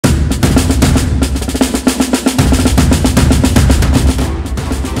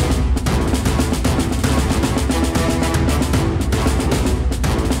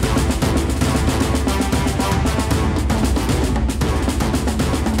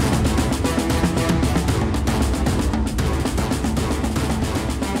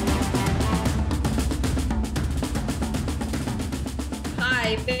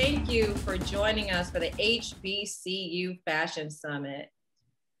you for joining us for the HBCU Fashion Summit.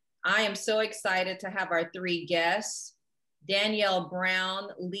 I am so excited to have our three guests. Danielle Brown,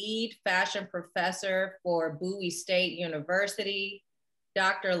 lead fashion professor for Bowie State University,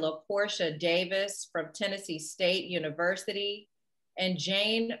 Dr. LaPortia Davis from Tennessee State University, and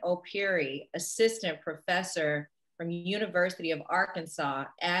Jane O'Peary, assistant professor from University of Arkansas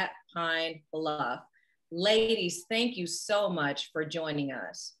at Pine Bluff. Ladies, thank you so much for joining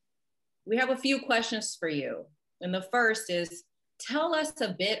us. We have a few questions for you. And the first is, tell us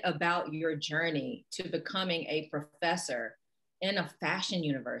a bit about your journey to becoming a professor in a fashion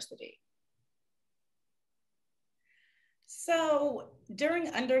university. So during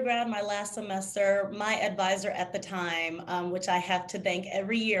undergrad, my last semester, my advisor at the time, which I have to thank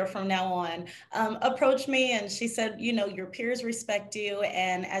every year from now on, approached me and she said, you know, your peers respect you,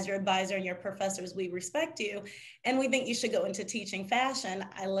 and as your advisor and your professors, we respect you, and we think you should go into teaching fashion.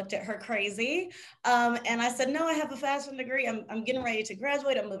 I looked at her crazy, and I said, no, I have a fashion degree. I'm getting ready to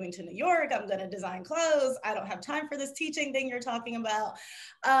graduate. I'm moving to New York. I'm going to design clothes. I don't have time for this teaching thing you're talking about.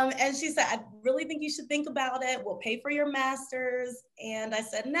 And she said, I really think you should think about it. We'll pay for your master's. And I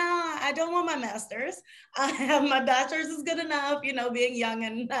said, no, I don't want my master's. I have my bachelor's is good enough, you know, being young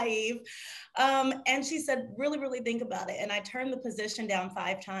and naive. And she said, really, really think about it. And I turned the position down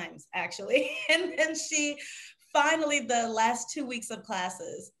 5 times, actually. And then she finally, the last 2 weeks of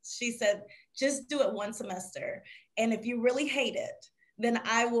classes, she said, just do it 1 semester. And if you really hate it, then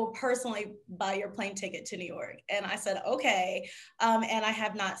I will personally buy your plane ticket to New York. And I said, okay. And I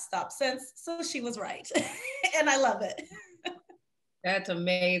have not stopped since. So she was right. And I love it. That's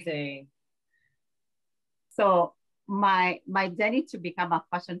amazing. So my journey to become a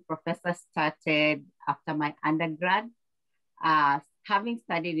fashion professor started after my undergrad. Having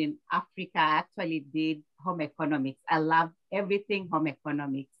studied in Africa, I actually did home economics. I loved everything home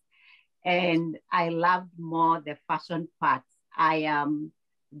economics. And I loved more the fashion parts.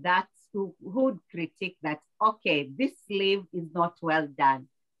 That's who would critique that, okay, this sleeve is not well done.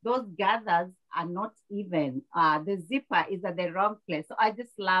 Those gathers are not even. The zipper is at the wrong place. So I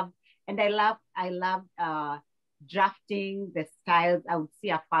just loved, and I loved drafting the styles. I would see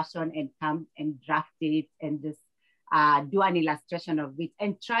a fashion and come and draft it and just do an illustration of it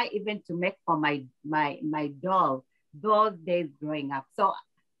and try even to make for my doll those days growing up. So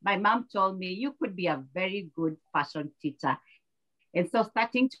my mom told me, you could be a very good fashion teacher. And so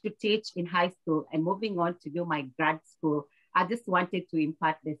starting to teach in high school and moving on to do my grad school, I just wanted to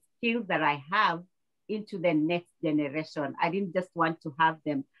impart the skills that I have into the next generation. I didn't just want to have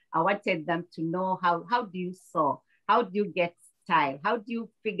them. I wanted them to know how do you sew? How do you get style? How do you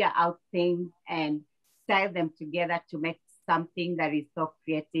figure out things and style them together to make something that is so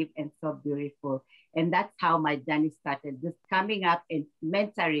creative and so beautiful? And that's how my journey started, just coming up and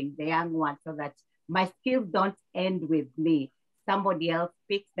mentoring the young ones so that my skills don't end with me. Somebody else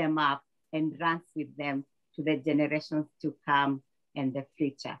picks them up and runs with them to the generations to come and the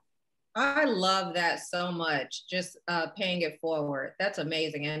future. I love that so much, just paying it forward. That's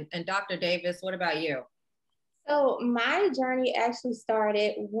amazing. And Dr. Davis, what about you? So my journey actually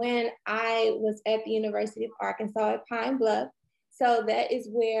started when I was at the University of Arkansas at Pine Bluff. So that is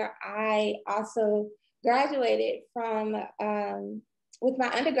where I also graduated from with my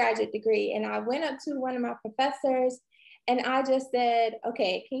undergraduate degree. And I went up to one of my professors and I just said,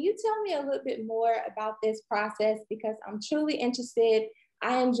 okay, can you tell me a little bit more about this process? Because I'm truly interested.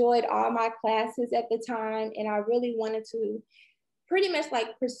 I enjoyed all my classes at the time, and I really wanted to pretty much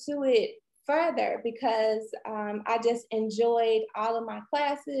like pursue it further because I just enjoyed all of my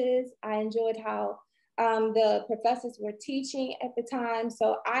classes. I enjoyed how the professors were teaching at the time.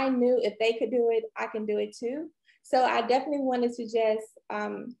 So I knew if they could do it, I can do it too. So I definitely wanted to just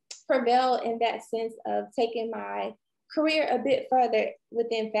prevail in that sense of taking my career a bit further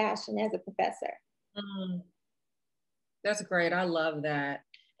within fashion as a professor. That's great. I love that.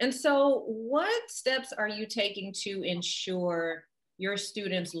 And so what steps are you taking to ensure your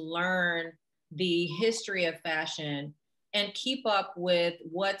students learn the history of fashion and keep up with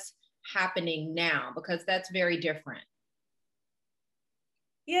what's happening now? Because that's very different.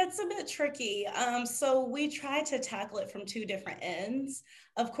 Yeah, it's a bit tricky. So we try to tackle it from 2 different ends.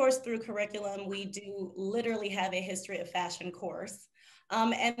 Of course, through curriculum, we do literally have a history of fashion course.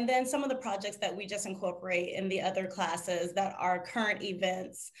 And then some of the projects that we just incorporate in the other classes that are current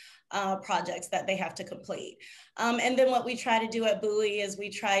events, projects that they have to complete. And then what we try to do at Bowie is we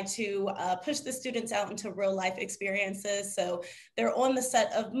try to push the students out into real life experiences. So they're on the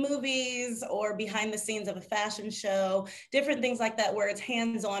set of movies or behind the scenes of a fashion show, different things like that, where it's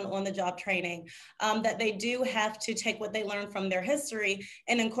hands-on on the job training, that they do have to take what they learned from their history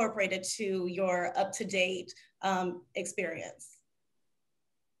and incorporate it to your up-to-date experience.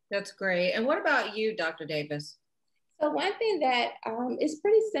 That's great. And what about you, Dr. Davis? So one thing that is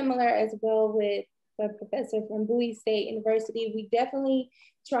pretty similar as well with the professor from Bowie State University, we definitely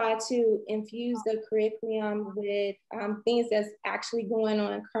try to infuse the curriculum with things that's actually going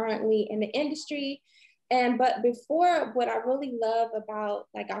on currently in the industry. But before, what I really love about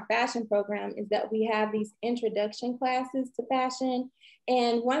like our fashion program is that we have these introduction classes to fashion.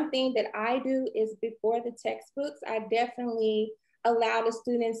 And one thing that I do is before the textbooks, I definitely allow the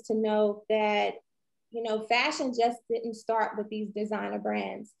students to know that, you know, fashion just didn't start with these designer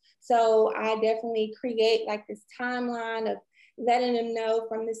brands. So I definitely create like this timeline of letting them know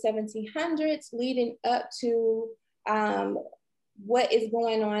from the 1700s leading up to what is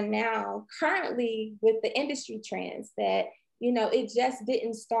going on now currently with the industry trends, that, you know, it just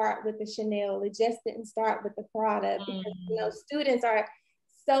didn't start with the Chanel, it just didn't start with the Prada, because, you know, students are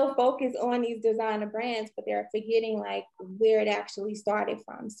so focused on these designer brands, but they're forgetting like where it actually started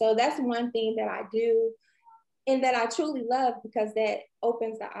from. So that's one thing that I do and that I truly love, because that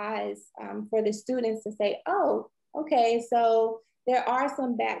opens the eyes for the students to say, oh, okay, so there are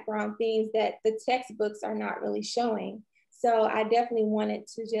some background things that the textbooks are not really showing. So I definitely wanted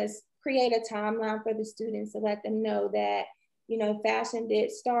to just create a timeline for the students to let them know that, you know, fashion did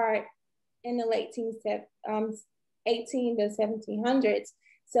start in the late 18 to 1700s.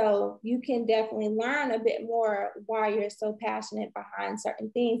 So you can definitely learn a bit more why you're so passionate behind certain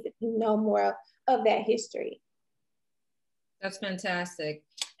things if you know more of that history. That's fantastic.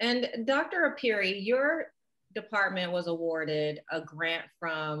 And Dr. Apiri, your department was awarded a grant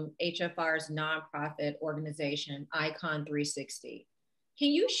from HFR's nonprofit organization, Icon 360.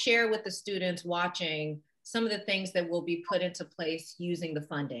 Can you share with the students watching some of the things that will be put into place using the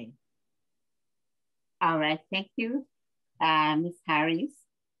funding? All right, thank you, Ms. Harris.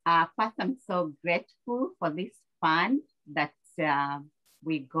 First, I'm so grateful for this fund that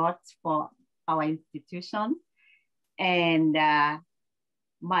we got for our institution. And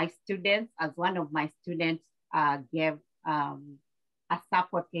my students, as one of my students gave a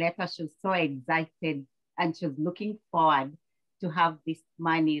support letter, she was so excited and she was looking forward to have this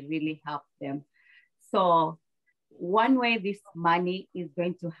money really help them. So one way this money is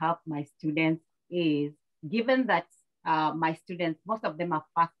going to help my students is, given that my students, most of them are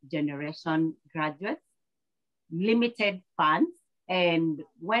first generation graduates, limited funds. And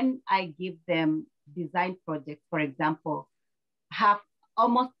when I give them design projects, for example, have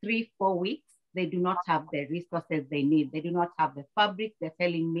almost 3-4 weeks, they do not have the resources they need. They do not have the fabric. They're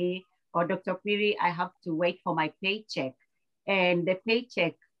telling me, or Dr. Piri, I have to wait for my paycheck. And the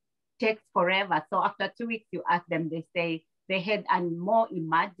paycheck takes forever. So after 2 weeks, you ask them, they say they had a more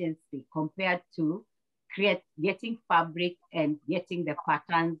emergency compared to getting fabric and getting the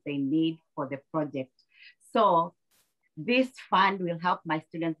patterns they need for the project. So this fund will help my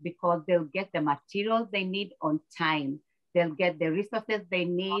students because they'll get the materials they need on time. They'll get the resources they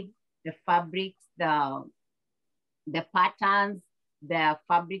need, the fabrics, the patterns, the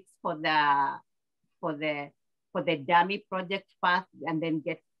fabrics for the dummy project first, and then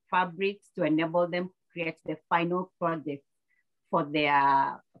get fabrics to enable them to create the final project for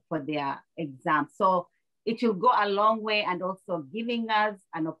their exam. So it will go a long way, and also giving us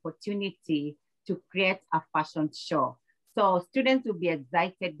an opportunity to create a fashion show. So students will be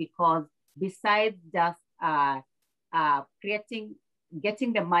excited because besides just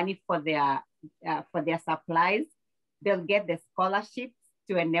getting the money for their supplies, they'll get the scholarships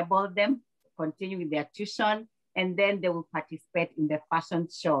to enable them to continue with their tuition, and then they will participate in the fashion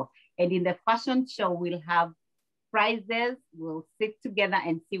show. And in the fashion show, we'll have prizes. We'll sit together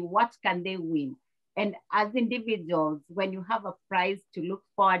and see what can they win. And as individuals, when you have a prize to look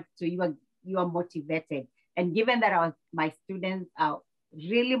forward to, you are motivated. And given that my students are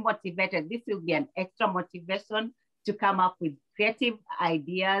really motivated, this will be an extra motivation to come up with creative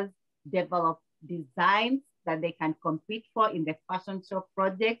ideas, develop designs that they can compete for in the fashion show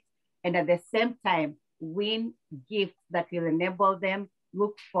project, and at the same time, win gifts that will enable them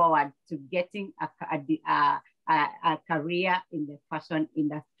look forward to getting a career in the fashion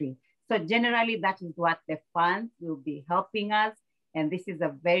industry. So generally, that is what the funds will be helping us. And this is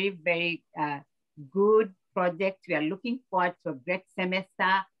a very, very good project. We are looking forward to a great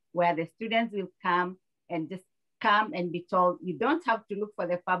semester where the students will come and just come and be told, you don't have to look for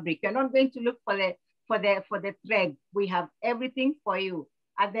the fabric. You're not going to look for the thread. We have everything for you.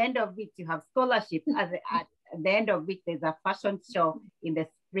 At the end of it, you have scholarship. At the end of it, there's a fashion show in the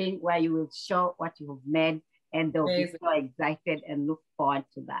spring where you will show what you have made, and they'll be so excited and look forward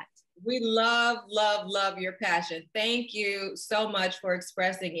to that. We love, love, love your passion. Thank you so much for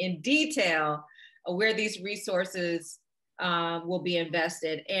expressing in detail where these resources will be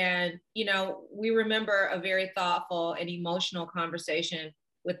invested. And, you know, we remember a very thoughtful and emotional conversation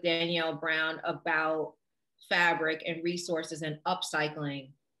with Danielle Brown about fabric and resources and upcycling.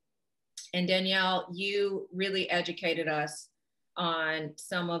 And Danielle, you really educated us on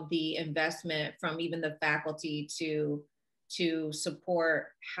some of the investment from even the faculty to support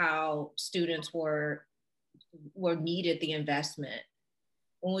how students were needed the investment.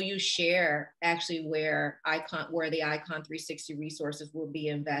 Will you share actually where the Icon 360 resources will be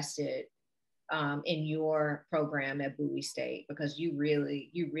invested in your program at Bowie State? Because you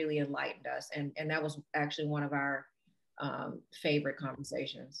really enlightened us, and that was actually one of our favorite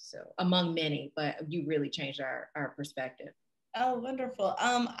conversations. So among many, but you really changed our perspective. Oh, wonderful.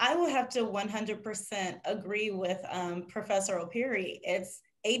 I will have to 100% agree with Professor Opiri. It's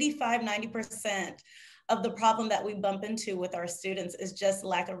 85, 90% of the problem that we bump into with our students is just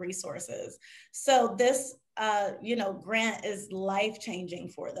lack of resources. So this grant is life-changing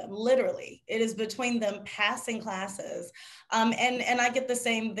for them, literally. It is between them passing classes. And I get the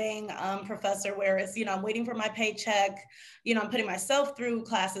same thing, Professor, where it's, I'm waiting for my paycheck, I'm putting myself through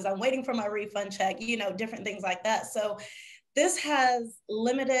classes, I'm waiting for my refund check, different things like that. So this has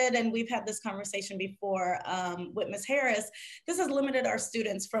limited, and we've had this conversation before with Ms. Harris, this has limited our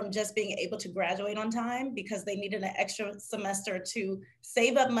students from just being able to graduate on time because they needed an extra semester to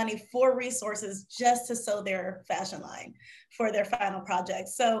save up money for resources just to sew their fashion line for their final project.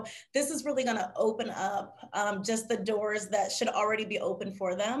 So this is really gonna open up just the doors that should already be open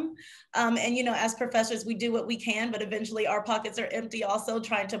for them. And as professors, we do what we can, but eventually our pockets are empty also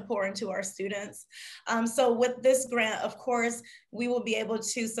trying to pour into our students. So with this grant, of course, we will be able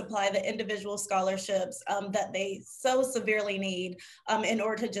to supply the individual scholarships that they so severely need in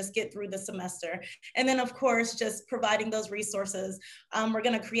order to just get through the semester. And then of course, just providing those resources. We're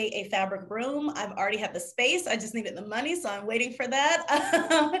gonna create a fabric room. I've already had the space, I just needed the money, so I'm waiting for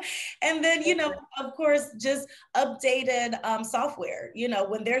that. And then, of course, just updated software.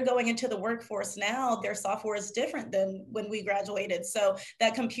 When they're going into the workforce now, their software is different than when we graduated. So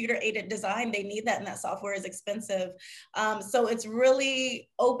that computer aided design, they need that, and that software is expensive. So it's really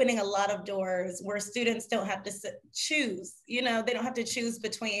opening a lot of doors where students don't have to choose, they don't have to choose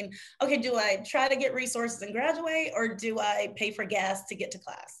between, okay, do I try to get resources and graduate, or do I pay for gas to get to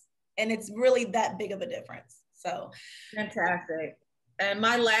class? And it's really that big of a difference. So fantastic. And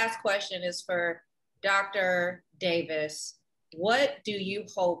my last question is for Dr. Davis. What do you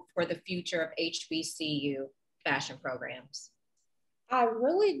hope for the future of HBCU fashion programs? I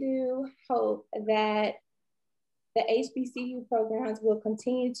really do hope that the HBCU programs will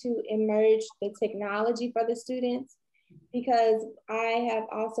continue to emerge the technology for the students, because I have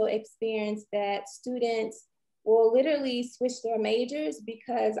also experienced that students will literally switch their majors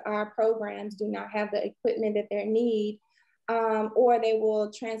because our programs do not have the equipment that they need, or they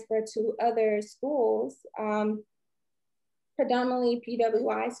will transfer to other schools, predominantly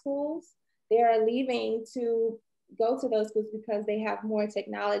PWI schools. They are leaving to go to those schools because they have more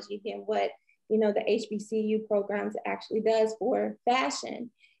technology than what the HBCU programs actually does for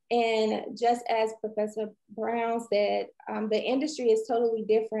fashion. And just as Professor Brown said, the industry is totally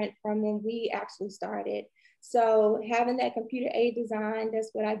different from when we actually started. So having that computer aid design, that's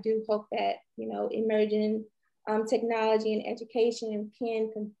what I do hope that, emerging technology and education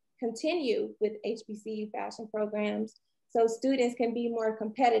can continue with HBCU fashion programs so students can be more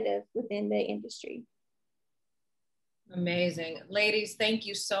competitive within the industry. Amazing. Ladies, thank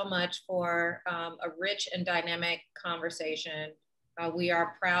you so much for a rich and dynamic conversation. We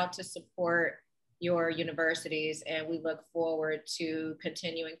are proud to support your universities, and we look forward to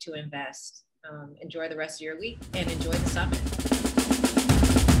continuing to invest. Enjoy the rest of your week and enjoy the summit.